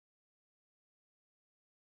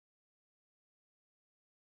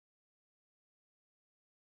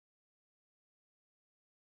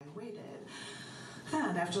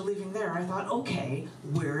then, after leaving there, I thought, okay,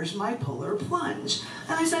 where's my polar plunge?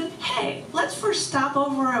 And I said, hey, let's first stop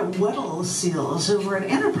over at Weddell Seals over at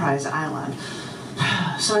Enterprise Island.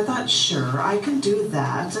 So I thought, sure, I can do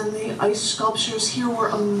that, and the ice sculptures here were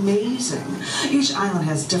amazing. Each island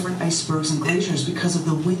has different icebergs and glaciers because of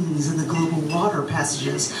the winds and the global water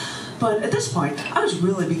passages. But at this point, I was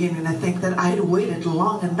really beginning to think that I had waited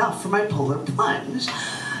long enough for my polar plunge.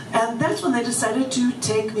 And that's when they decided to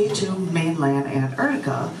take me to mainland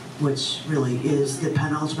Antarctica, which really is the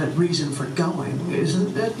penultimate reason for going,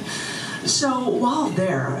 isn't it? So while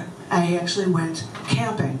there, I actually went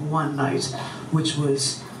camping one night, which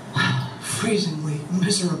was freezingly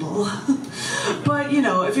miserable. But, you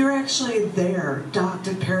know, if you're actually there, docked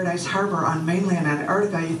at Paradise Harbor on mainland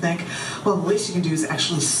Antarctica, you think, well, the least you can do is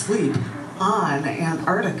actually sleep on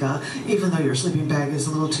Antarctica, even though your sleeping bag is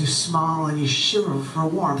a little too small and you shiver for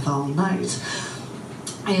warmth all night.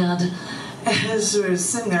 And as we were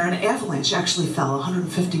sitting there, an avalanche actually fell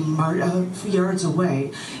 150 yards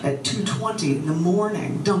away at 2:20 in the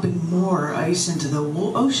morning, dumping more ice into the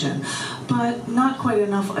ocean, but not quite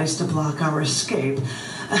enough ice to block our escape.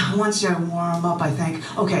 Once I warm up, I think,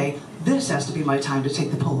 okay, this has to be my time to take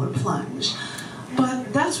the polar plunge.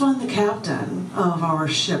 But that's when the captain of our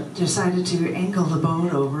ship decided to angle the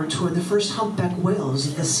boat over toward the first humpback whales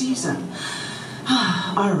of the season.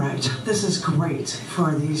 All right, this is great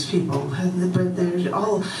for these people, but they're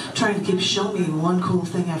all trying to keep showing me one cool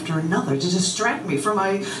thing after another to distract me from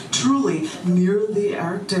my truly near the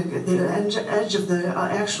Arctic, the edge of the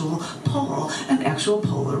actual pole, and actual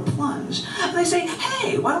polar plunge. And they say,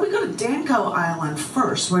 hey, why don't we go to Danko Island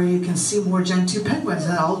first, where you can see more Gen 2 penguins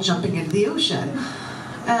all jumping into the ocean.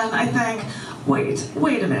 And I think,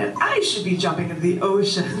 wait a minute, I should be jumping into the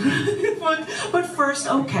ocean. but first,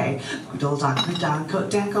 okay, we'll dock to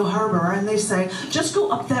Danko Harbor, and they say, just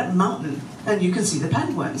go up that mountain, and you can see the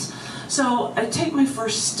penguins. So I take my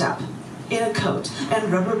first step in a coat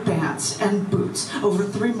and rubber bands and boots over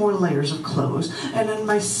 3 more layers of clothes, and in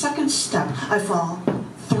my second step, I fall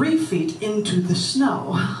 3 feet into the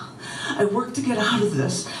snow. I work to get out of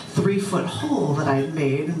this 3-foot hole that I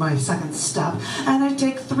made in my second step, and I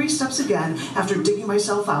take 3 steps again after digging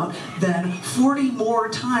myself out, then 40 more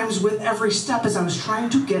times with every step as I was trying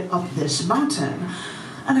to get up this mountain.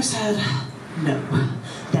 And I said, no,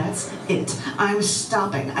 that's it. I'm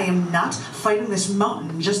stopping. I am not fighting this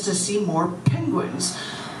mountain just to see more penguins.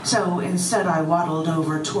 So instead I waddled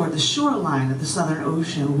over toward the shoreline of the Southern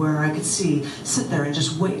Ocean, where I could sit there and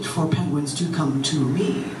just wait for penguins to come to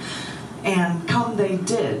me. And come they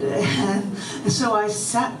did. And so I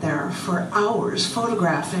sat there for hours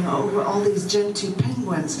photographing over all these Gen 2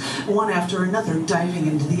 penguins, one after another, diving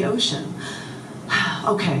into the ocean.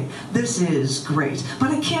 Okay, this is great,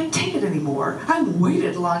 but I can't take it anymore. I've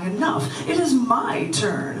waited long enough. It is my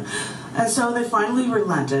turn. And so they finally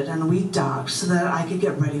relented, and we docked so that I could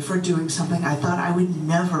get ready for doing something I thought I would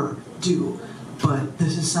never do. But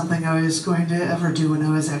this is something I was going to ever do when I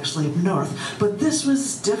was actually up north. But this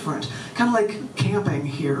was different, kind of like camping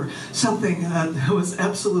here, something that was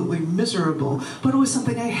absolutely miserable, but it was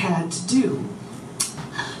something I had to do.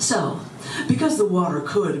 So, because the water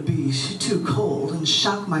could be too cold and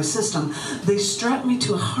shock my system, they strapped me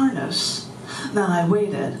to a harness. Then I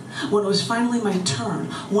waited. When it was finally my turn,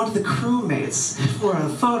 one of the crewmates for a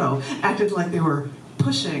photo acted like they were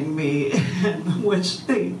pushing me in, which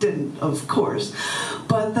they didn't, of course.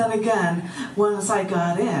 But then again, once I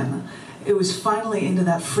got in, it was finally into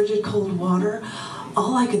that frigid cold water.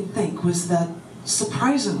 All I could think was that,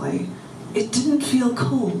 surprisingly, it didn't feel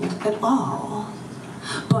cold at all.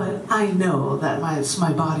 But I know that it's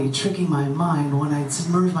my body tricking my mind when I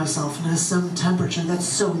submerge myself into some temperature that's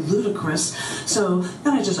so ludicrous. So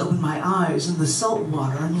then I just opened my eyes in the salt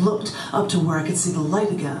water and looked up to where I could see the light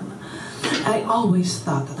again. I always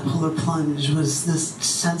thought that the polar plunge was this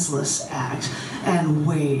senseless act and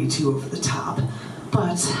way too over the top.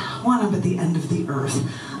 But when I'm at the end of the earth,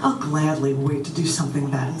 I'll gladly wait to do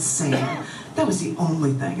something that insane. That was the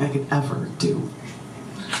only thing I could ever do.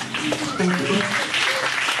 Thank you.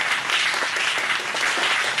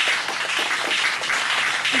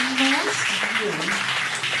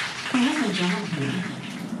 My husband John here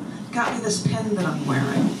got me this pin that I'm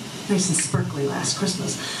wearing, nice and sparkly, last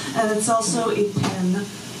Christmas. And it's also a pin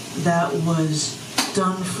that was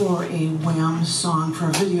done for a Wham song for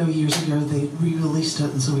a video years ago. They re-released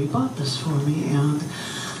it, and so he bought this for me. And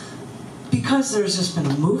because there's just been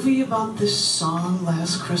a movie about this song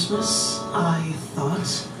last Christmas, I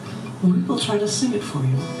thought we will try to sing it for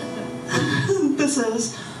you. This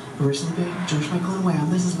is originally by George Michael and Wham.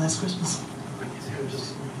 This is Last Christmas.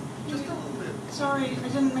 Just a little bit. Sorry, I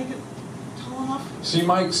didn't make it tall falling off. See,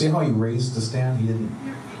 Mike, see how he raised the stand? He didn't.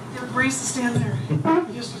 You're raised to stand there.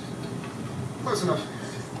 Just close enough.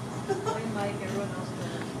 Mike, everyone else did.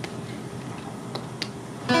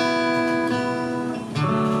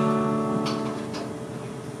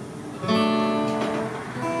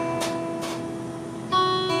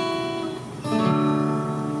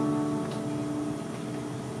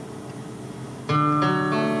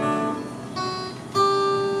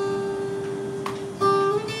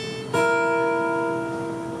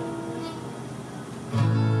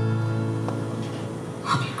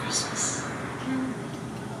 Happy Christmas.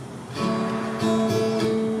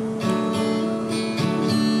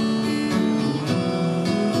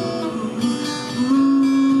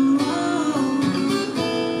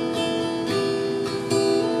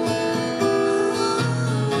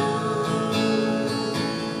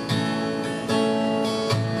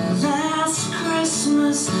 Last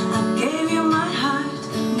Christmas I gave you my heart,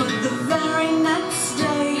 but the very next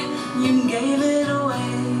day you gave it away.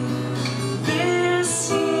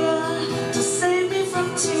 This year, to save me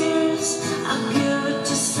from tears, I'll give it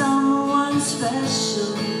to someone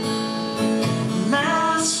special.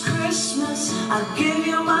 Last Christmas I gave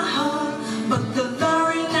you my heart, but the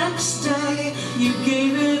very next day you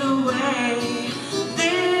gave it away.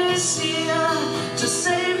 This year, to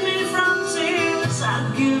save me from tears,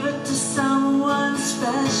 I'll give it to someone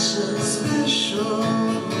special, special.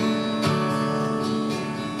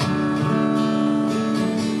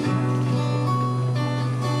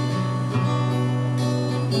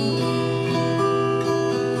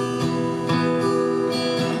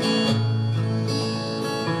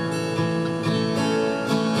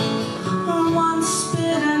 Once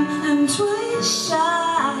bitten and twice shy,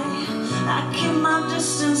 I keep my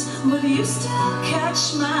distance, but you still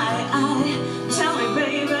catch my eye. Tell me,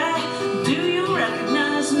 baby, do you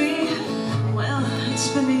recognize me? Well, it's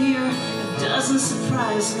been a year, it doesn't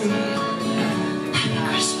surprise me. Happy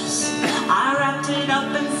Christmas. I wrapped it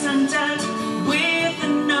up and sent it with a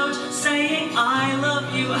note saying I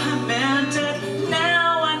love you, I meant it.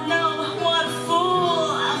 Now I know what a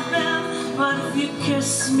fool I've been, but if you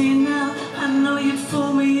kiss me now, I know you'd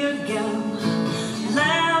fool me again.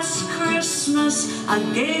 Last Christmas I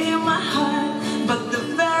gave you my heart, but the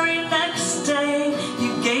very next day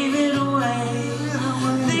you gave it away.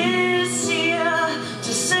 This year,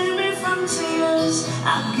 to save me from tears,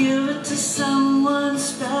 I'll give it to someone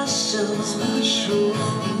special, special.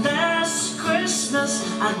 Last Christmas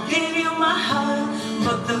I gave you my heart,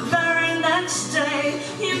 but the very next day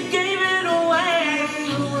you gave it away.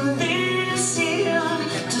 This year,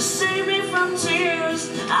 to save me from tears,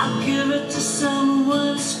 I'll give it to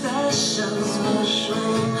someone special, special.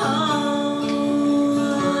 Oh,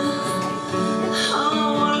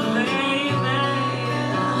 oh, what a baby.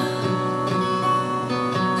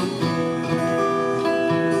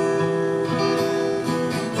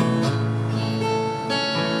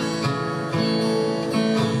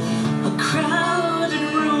 A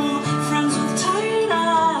crowded room, friends with tired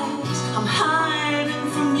eyes. I'm hiding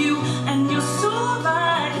from you and your soul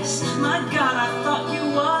eyes. My God, I thought you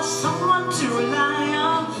were someone to rely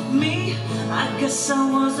on. Me, I guess I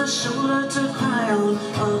was a shoulder to cry on,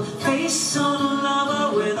 a face on a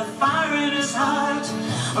lover with a fire in his heart,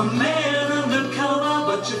 a man undercover,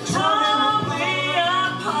 but you tore me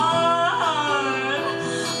apart.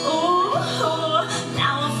 Oh,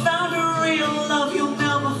 now I found a real love, you'll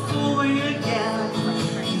never fool me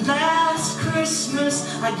again. Last Christmas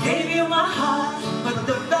I gave you my heart, but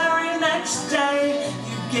the very next day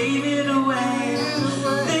you gave it away.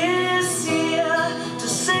 This year, to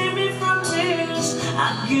save me from tears,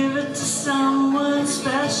 I'll give it to someone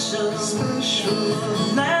special, special.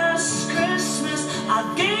 Last Christmas I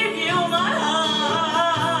gave you my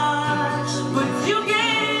heart, but you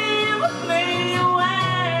gave me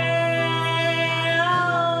away.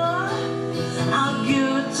 Oh, I'll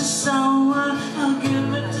give it to someone, I'll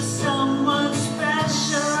give it to someone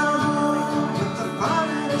special. But the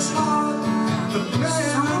fire in his heart, the man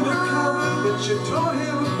undercover, but you tore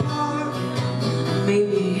him apart.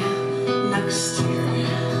 Maybe next year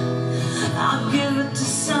I'll give it to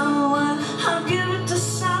someone, I'll give it to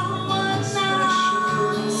someone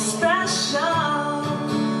now special.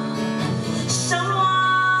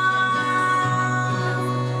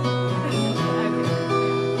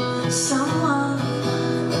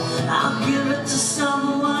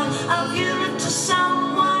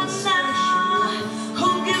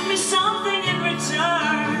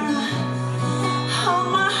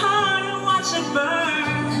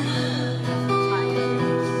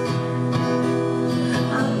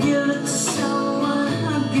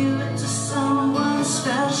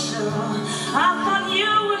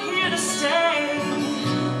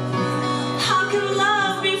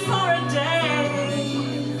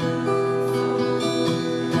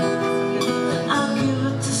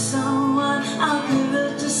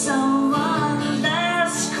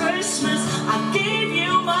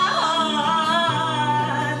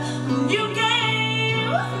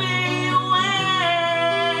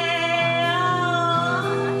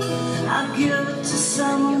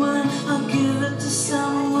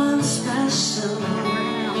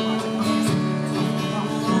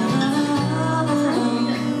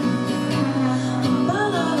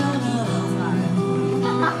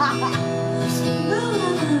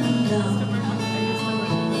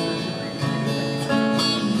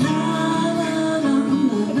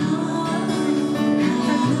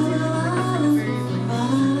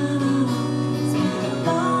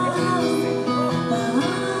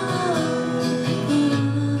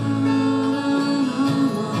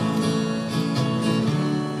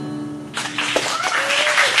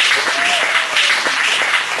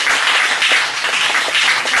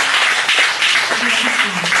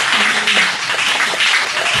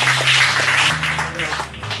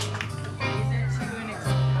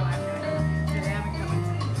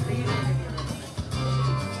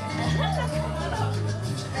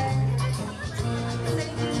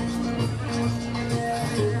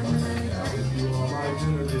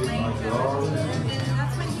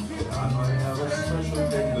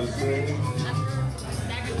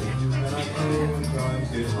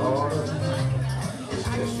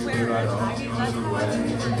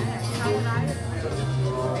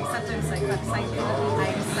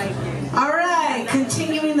 All right,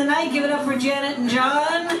 continuing the night, give it up for Janet and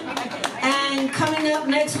John. And coming up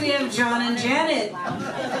next, we have John and Janet.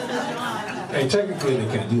 Hey, technically they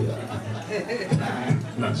can't do that.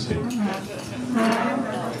 Not standing.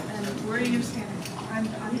 Where are you standing?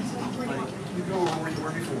 You go where you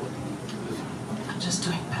were before. I'm just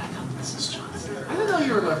doing backup, Mrs. Johnson. I didn't know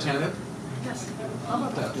you were a lieutenant. Yes. How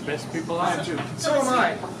about that? The best people I have. So am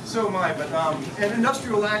I. So am I. But an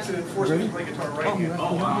industrial accident forced me to play guitar right here.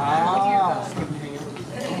 Oh, wow.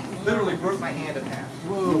 Literally broke my hand in half.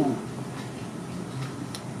 Whoa.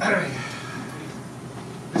 All right.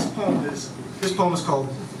 This poem is called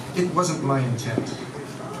 "It Wasn't My Intent."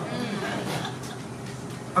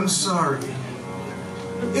 I'm sorry.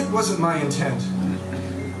 It wasn't my intent.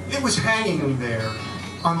 It was hanging there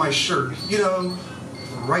on my shirt. You know,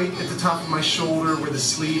 right at the top of my shoulder where the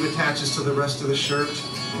sleeve attaches to the rest of the shirt.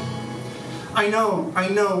 I know,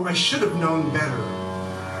 I should have known better.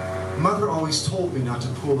 Mother always told me not to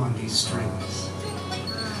pull on these strings.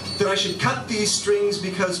 That I should cut these strings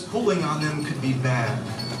because pulling on them could be bad.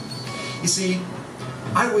 You see,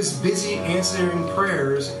 I was busy answering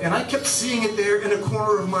prayers and I kept seeing it there in a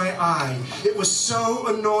corner of my eye. It was so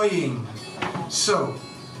annoying. So,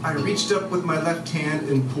 I reached up with my left hand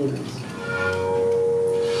and pulled.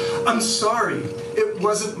 I'm sorry, it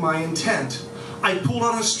wasn't my intent. I pulled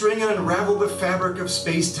on a string and unraveled the fabric of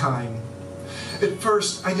space-time. At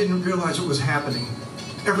first, I didn't realize what was happening.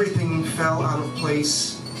 Everything fell out of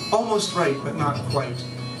place, almost right, but not quite.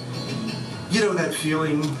 You know that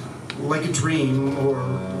feeling, like a dream, or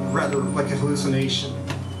rather like a hallucination.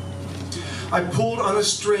 I pulled on a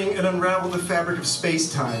string and unraveled the fabric of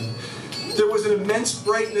space-time. There was an immense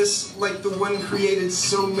brightness like the one created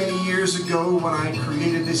so many years ago when I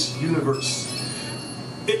created this universe.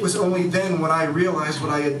 It was only then when I realized what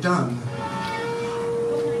I had done.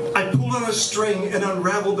 I pulled on a string and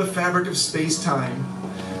unraveled the fabric of space-time.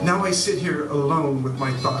 Now I sit here alone with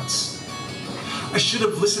my thoughts. I should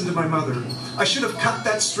have listened to my mother. I should have cut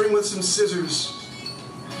that string with some scissors.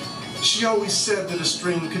 She always said that a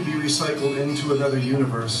string could be recycled into another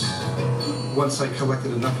universe once I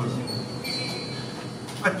collected enough of them.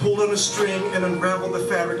 I pulled on a string and unraveled the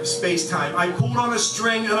fabric of space-time. I pulled on a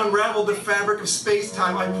string and unraveled the fabric of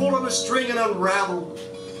space-time. I pulled on a string and unraveled,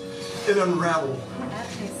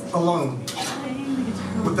 alone,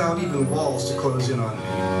 without even walls to close in on me.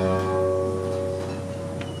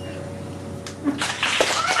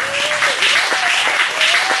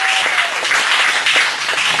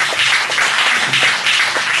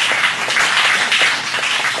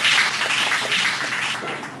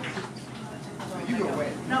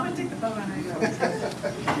 No, I take the bow and I go.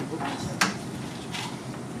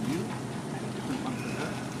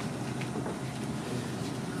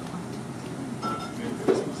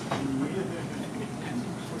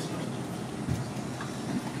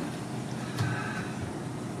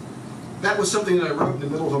 That was something that I wrote in the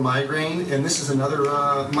middle of a migraine, and this is another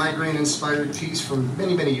migraine-inspired piece from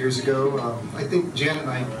many, many years ago. I think Janet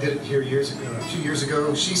and I did it here 2 years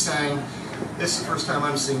ago. She sang. This is the first time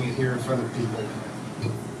I'm singing it here in front of people.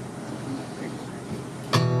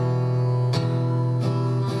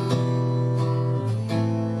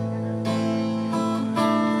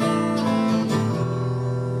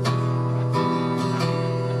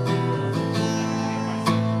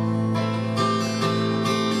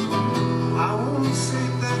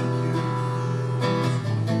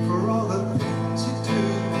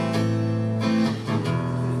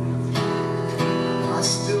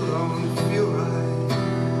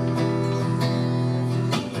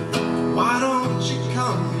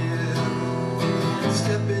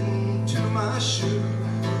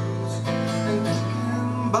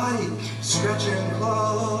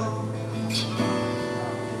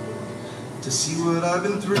 To see what I've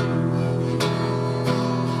been through.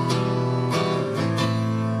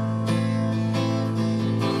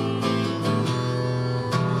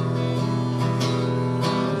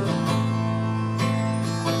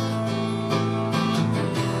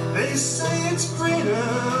 They say it's greener,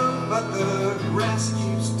 but the grass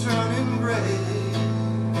keeps turning gray.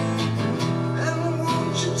 And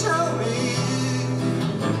won't you tell me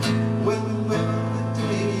when will the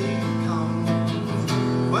day come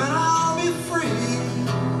when I'll be free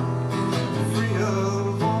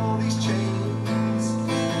of all these chains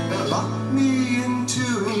that lock me into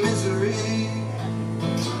misery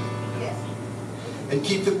and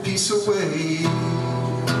keep the peace away.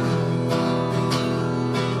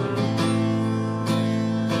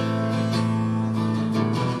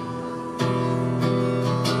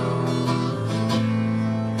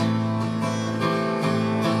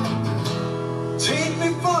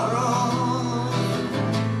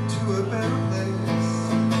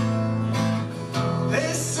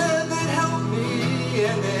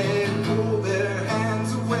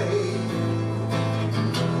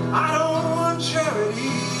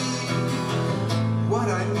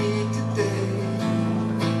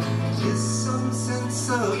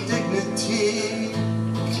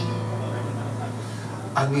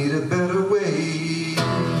 need a better way.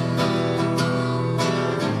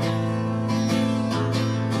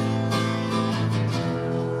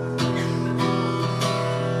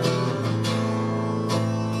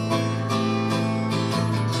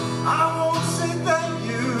 I won't say thank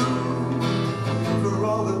you for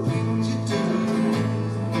all the things you do.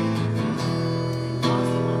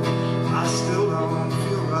 I still don't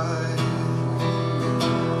feel right.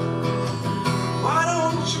 Why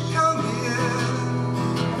don't you come here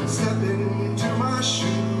and step into my shoes?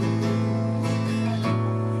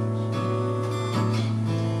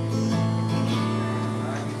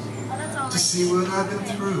 To see what I've been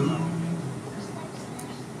through.